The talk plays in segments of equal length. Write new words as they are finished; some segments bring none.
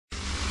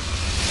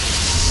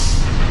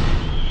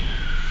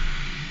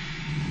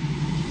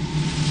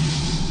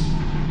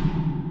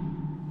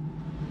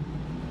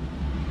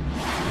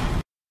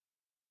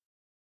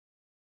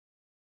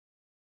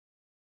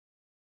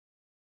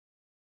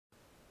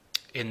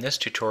In this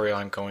tutorial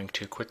I'm going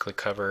to quickly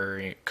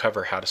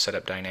cover how to set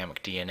up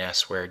Dynamic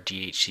DNS where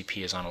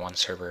DHCP is on one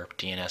server,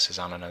 DNS is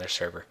on another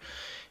server.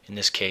 In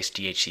this case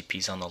DHCP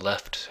is on the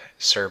left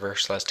server,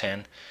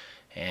 SLES10,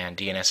 and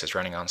DNS is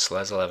running on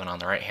SLES11 on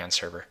the right hand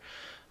server.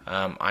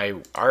 I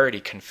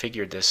already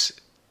configured this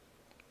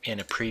in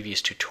a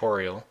previous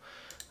tutorial,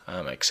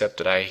 except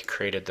that I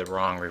created the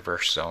wrong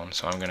reverse zone,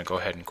 so I'm going to go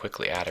ahead and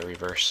quickly add a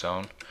reverse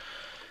zone.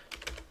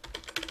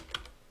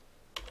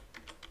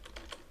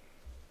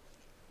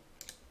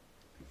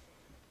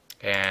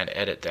 And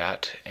edit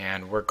that,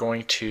 and we're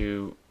going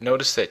to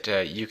notice that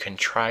you can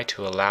try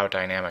to allow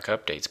dynamic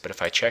updates, but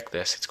if I check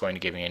this it's going to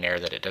give me an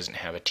error that it doesn't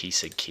have a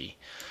Sig key.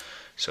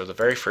 So the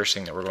very first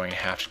thing that we're going to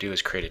have to do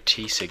is create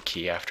a Sig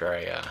key after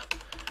I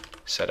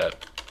set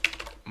up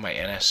my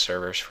NS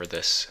servers for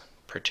this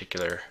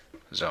particular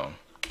zone.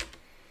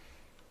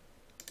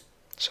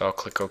 So I'll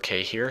click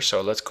OK here.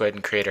 So let's go ahead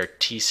and create our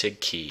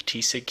Sig key.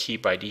 Sig key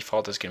by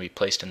default is going to be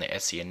placed in the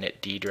etc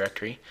init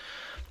directory.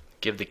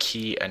 Give the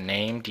key a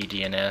name.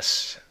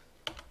 DDNS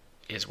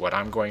is what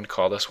I'm going to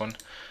call this one.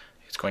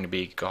 It's going to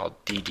be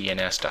called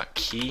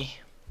DDNS.key,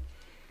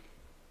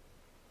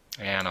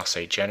 and I'll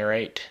say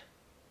generate.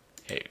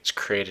 It's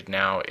created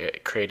now.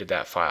 It created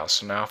that file.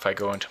 So now if I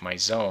go into my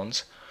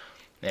zones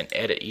and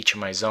edit each of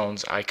my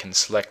zones, I can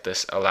select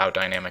this allow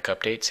dynamic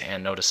updates,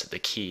 and notice that the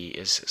key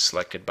is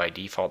selected by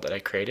default that I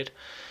created.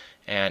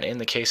 And in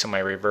the case of my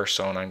reverse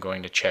zone, I'm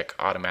going to check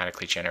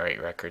automatically generate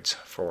records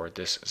for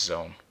this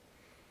zone.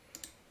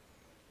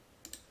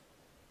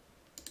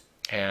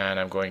 And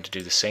I'm going to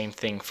do the same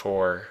thing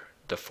for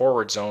the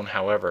forward zone.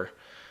 However,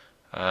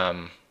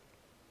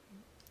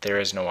 there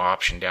is no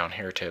option down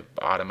here to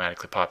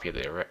automatically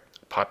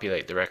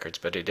populate the records,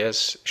 but it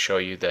does show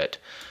you that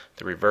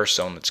the reverse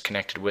zone that's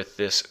connected with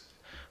this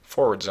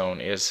forward zone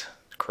is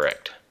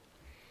correct.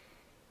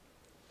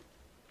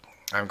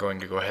 I'm going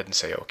to go ahead and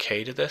say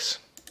OK to this.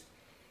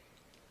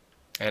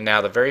 And now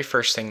the very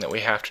first thing that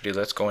we have to do,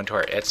 let's go into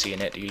our etc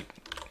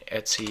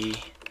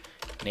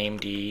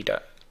named D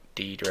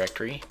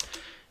directory.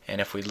 And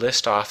if we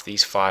list off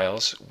these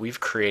files, we've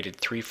created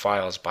 3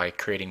 files by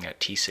creating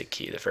that Sig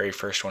key. The very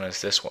first one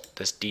is this one,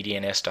 this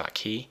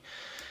DDNS.key,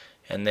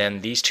 and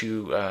then these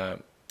 2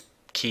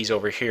 keys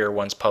over here,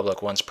 one's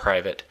public, one's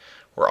private,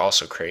 were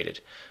also created.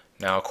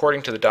 Now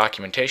according to the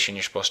documentation,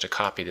 you're supposed to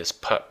copy this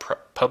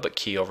public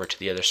key over to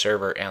the other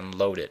server and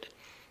load it.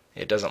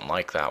 It doesn't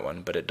like that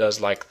one, but it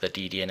does like the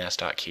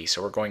DDNS.key,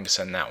 so we're going to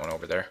send that one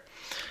over there.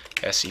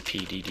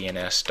 SCP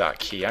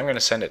DDNS.key. I'm going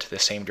to send it to the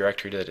same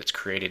directory that it's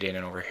created in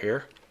and over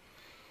here.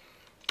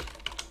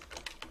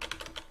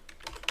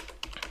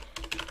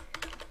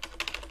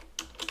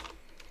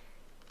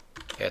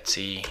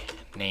 etc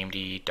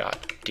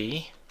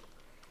named.d.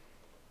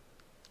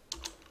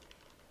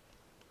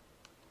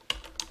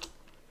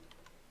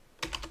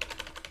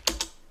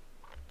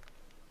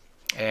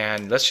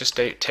 And let's just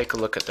take a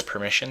look at the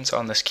permissions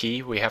on this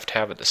key. We have to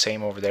have it the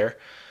same over there.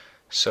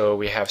 So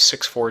we have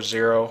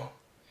 640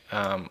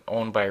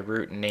 owned by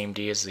root and named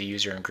D as the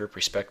user and group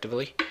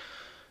respectively.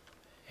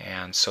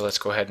 And so let's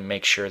go ahead and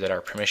make sure that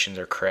our permissions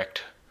are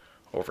correct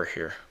over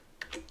here.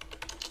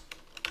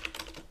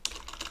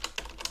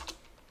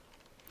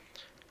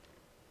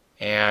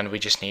 And we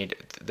just need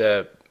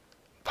the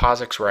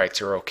POSIX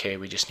rights are okay,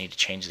 we just need to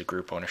change the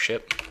group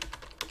ownership.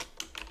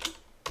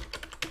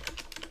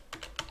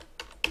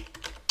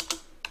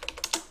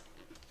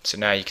 So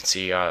now you can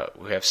see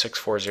we have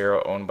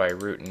 640 owned by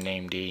root and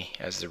named D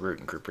as the root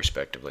and group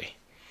respectively.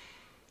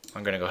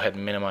 I'm going to go ahead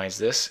and minimize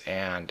this,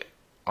 and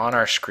on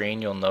our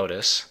screen you'll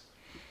notice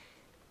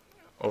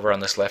over on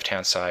this left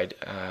hand side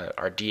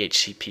our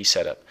DHCP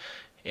setup.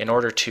 In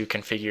order to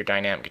configure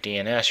Dynamic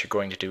DNS, you're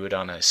going to do it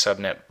on a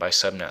subnet by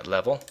subnet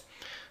level.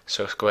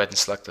 So go ahead and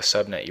select the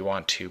subnet you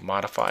want to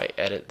modify,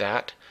 edit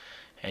that,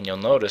 and you'll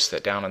notice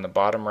that down in the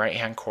bottom right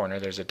hand corner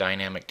there's a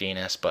Dynamic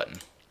DNS button.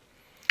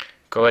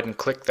 Go ahead and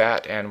click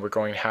that, and we're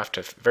going to have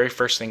to, very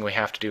first thing we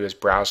have to do is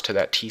browse to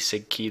that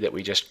Sig key that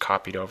we just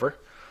copied over.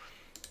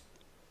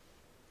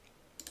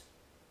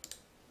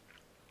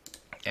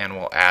 And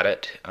we'll add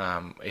it.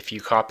 If you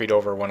copied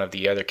over one of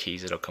the other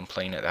keys, it'll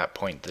complain at that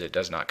point that it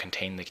does not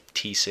contain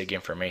the Sig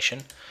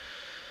information.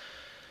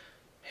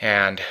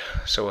 And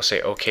so we'll say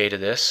OK to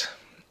this,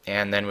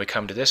 and then we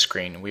come to this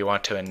screen. We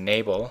want to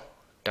enable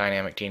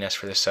Dynamic DNS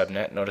for this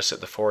subnet. Notice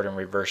that the forward and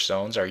reverse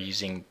zones are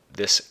using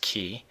this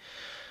key.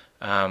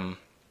 I'm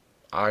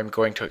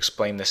going to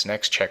explain this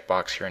next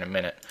checkbox here in a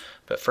minute,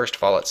 but first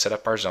of all, let's set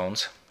up our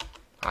zones.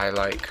 I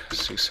like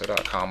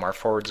SUSE.com, our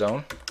forward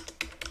zone.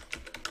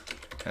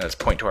 And let's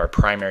point to our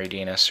primary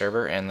DNS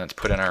server, and let's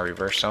put in our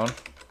reverse zone.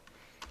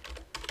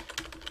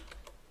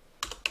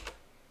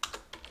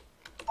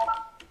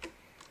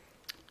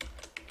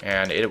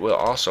 And it will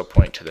also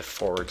point to the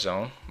forward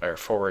zone, or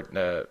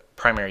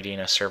primary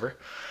DNS server.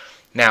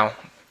 Now,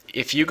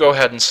 if you go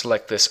ahead and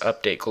select this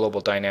Update Global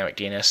Dynamic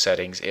DNS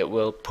Settings, it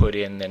will put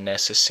in the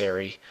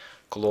necessary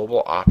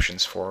global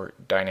options for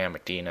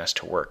Dynamic DNS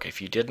to work.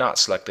 If you did not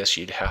select this,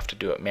 you'd have to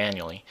do it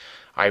manually.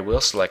 I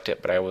will select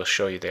it, but I will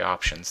show you the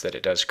options that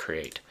it does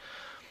create.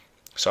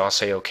 So I'll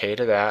say OK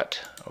to that,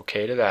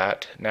 OK to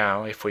that.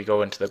 Now if we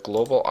go into the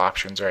global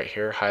options right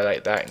here,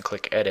 highlight that and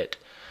click Edit,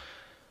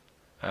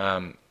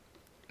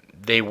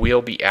 they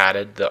will be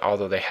added,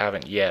 although they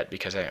haven't yet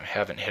because I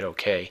haven't hit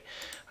OK.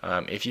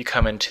 If you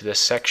come into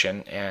this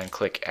section and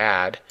click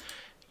Add,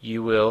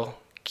 you will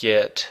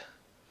get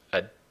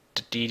a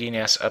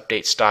DDNS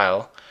update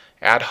style.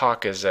 Ad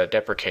hoc is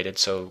deprecated,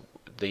 so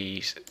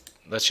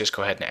let's just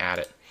go ahead and add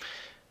it.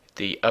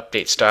 The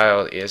update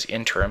style is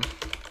interim,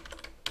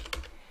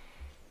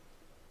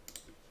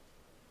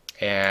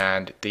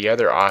 and the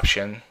other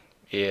option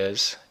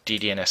is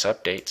DDNS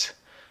updates.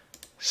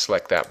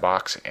 Select that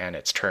box and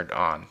it's turned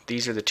on.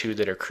 These are the two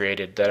that are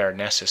created that are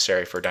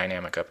necessary for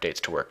dynamic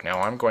updates to work.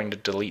 Now I'm going to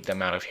delete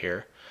them out of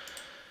here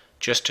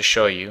just to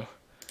show you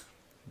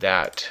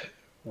that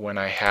when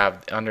I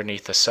have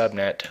underneath the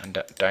subnet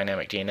and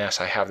Dynamic DNS,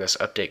 I have this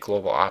update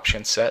global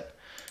option set.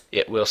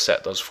 It will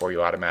set those for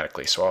you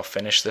automatically. So I'll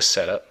finish this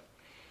setup,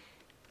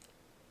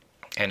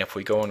 and if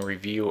we go and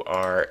review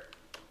our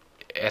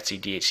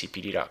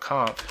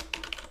etc.dhcpd.conf,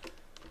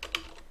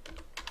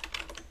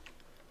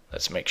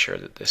 let's make sure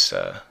that this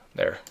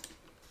there.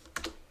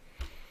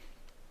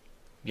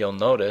 You'll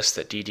notice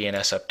that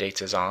DDNS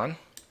updates is on,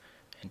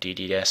 and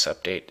DDNS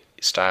update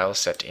style is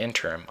set to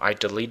interim. I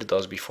deleted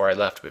those before I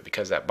left, but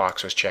because that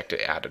box was checked,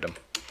 it added them.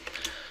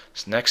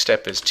 So next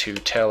step is to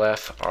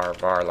telf our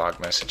var log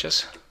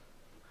messages.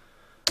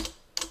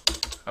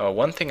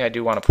 One thing I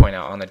do want to point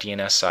out on the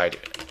DNS side,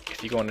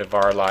 if you go into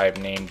var lib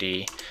named,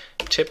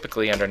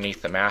 typically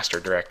underneath the master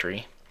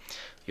directory,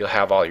 you'll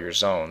have all your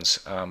zones.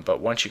 But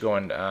once you go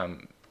and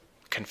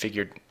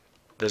configure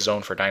the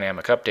zone for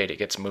dynamic update, it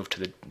gets moved to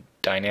the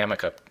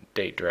dynamic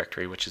update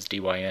directory, which is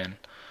DYN.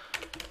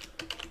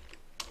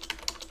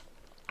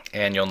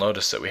 And you'll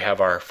notice that we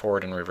have our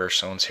forward and reverse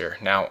zones here.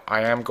 Now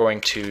I am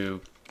going to,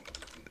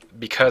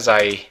 because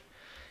I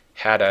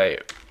had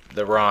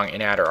the wrong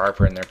inad or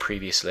ARPA in there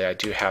previously, I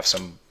do have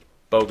some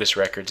bogus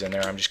records in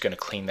there. I'm just going to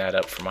clean that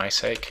up for my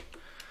sake.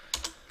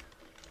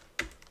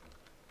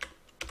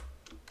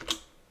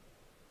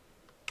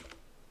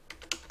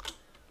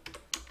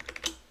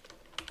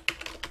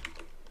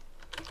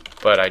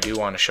 But I do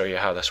want to show you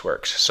how this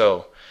works.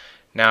 So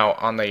now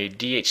on the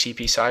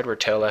DHCP side, we're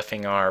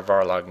tail-effing our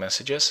var log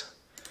messages.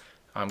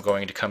 I'm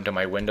going to come to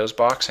my Windows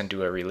box and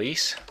do a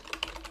release,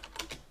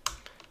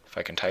 if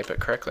I can type it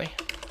correctly.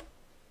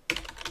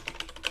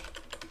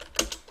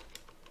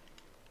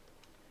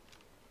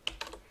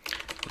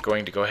 We're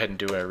going to go ahead and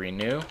do a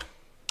renew.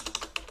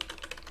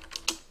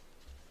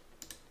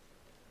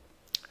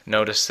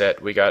 Notice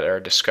that we got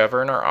our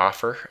discover and our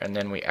offer, and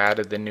then we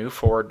added the new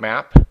forward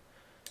map,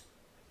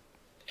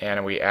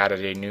 and we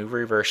added a new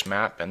reverse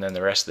map, and then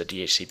the rest of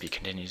the DHCP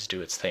continues to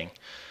do its thing.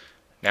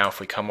 Now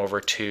if we come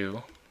over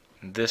to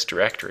this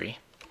directory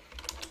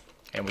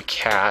and we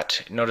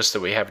cat, notice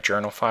that we have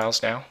journal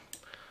files now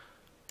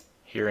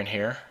here and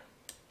here.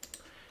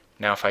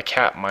 Now if I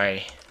cat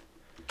my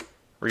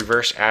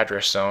reverse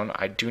address zone,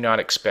 I do not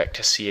expect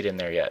to see it in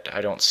there yet.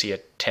 I don't see a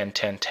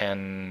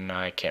 10.10.10,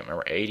 I can't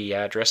remember, 80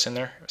 address in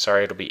there.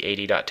 Sorry, it'll be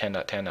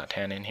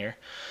 80.10.10.10 in here,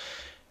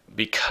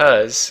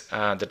 because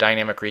the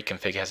dynamic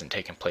reconfig hasn't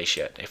taken place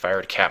yet. If I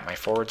were to cat my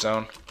forward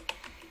zone,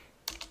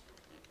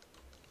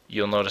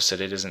 you'll notice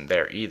that it isn't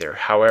there either.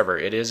 However,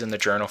 it is in the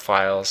journal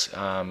files.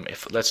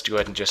 Let's go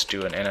ahead and just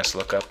do an NS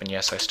lookup, and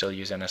yes, I still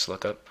use NS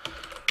lookup.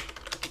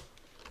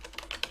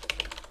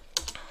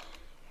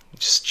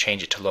 Just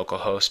change it to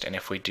localhost, and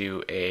if we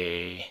do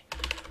a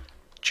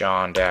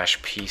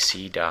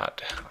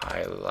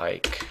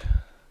john-pc.ilike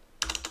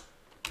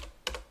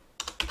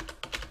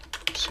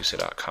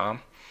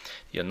SUSE.com,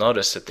 you'll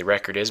notice that the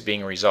record is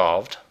being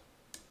resolved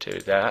to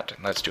that.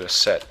 Let's do a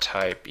set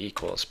type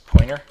equals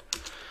pointer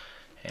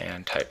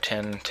and type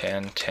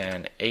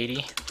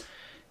 10.10.10.80,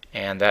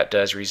 and that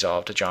does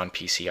resolve to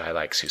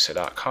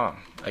john.pc.ilike.suse.com.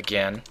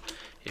 Again,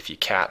 if you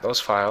cat those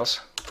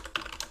files,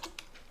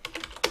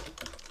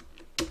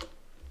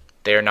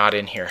 they're not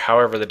in here.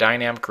 However, the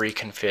dynamic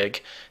reconfig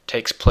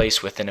takes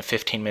place within a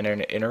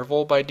 15-minute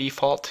interval by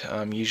default.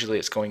 Usually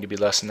it's going to be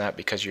less than that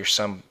because you're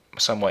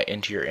somewhat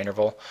into your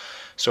interval.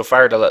 So if I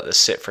were to let this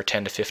sit for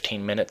 10 to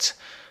 15 minutes,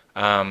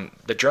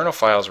 the journal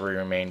files will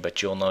remain,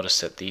 but you'll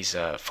notice that these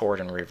forward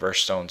and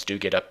reverse zones do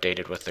get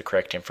updated with the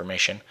correct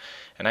information.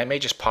 And I may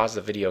just pause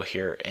the video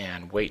here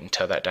and wait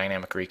until that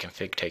dynamic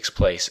reconfig takes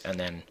place and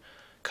then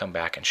come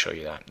back and show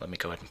you that. Let me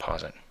go ahead and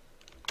pause it.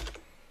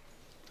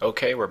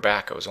 Okay, we're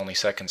back. It was only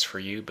seconds for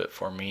you, but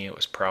for me it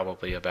was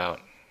probably about,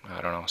 I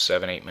don't know,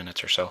 7-8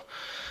 minutes or so.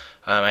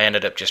 I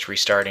ended up just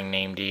restarting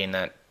named,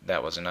 and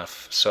that was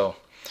enough. So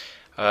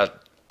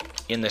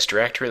in this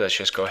directory, let's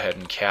just go ahead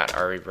and cat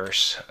our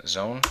reverse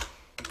zone.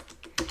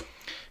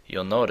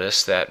 You'll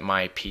notice that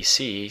my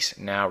PC is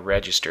now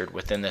registered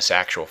within this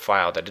actual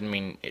file. That didn't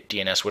mean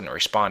DNS wouldn't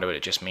respond to it.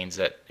 It just means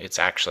that it's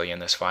actually in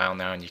this file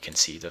now, and you can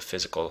see the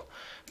physical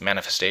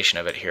manifestation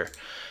of it here.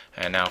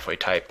 And now if we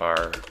type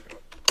our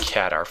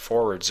cat our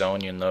forward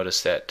zone, you'll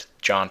notice that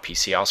John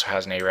PC also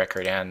has an A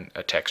record and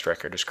a text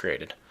record is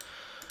created.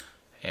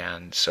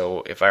 And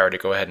so if I were to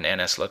go ahead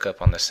and NS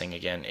lookup on this thing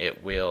again,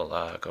 it will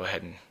go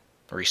ahead and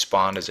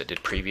respond as it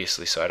did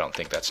previously, so I don't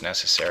think that's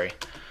necessary.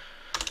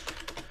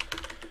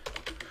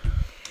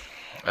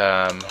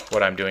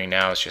 What I'm doing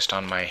now is just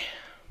on my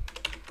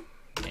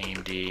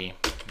named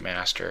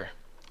master,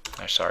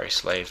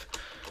 slave.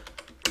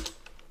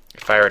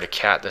 If I were to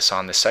cat this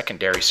on the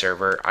secondary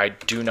server, I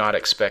do not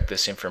expect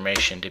this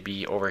information to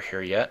be over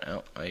here yet.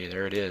 Oh,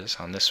 there it is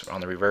on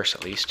the reverse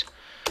at least.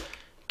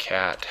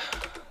 Cat,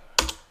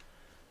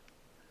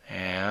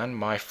 and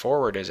my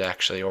forward is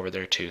actually over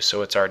there too,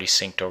 so it's already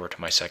synced over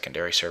to my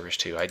secondary servers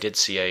too. I did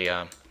see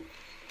a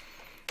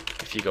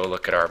if you go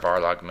look at our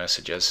var log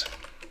messages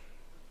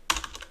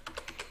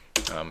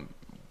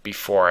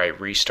before I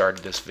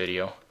restarted this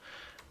video,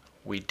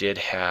 we did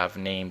have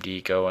named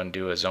go and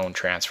do a zone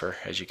transfer,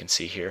 as you can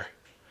see here,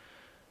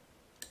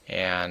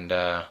 and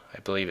I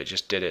believe it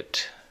just did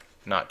it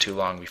not too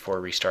long before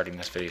restarting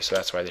this video, so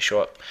that's why they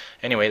show up.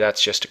 Anyway,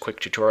 that's just a quick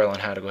tutorial on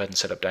how to go ahead and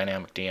set up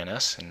Dynamic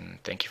DNS, and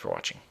thank you for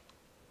watching.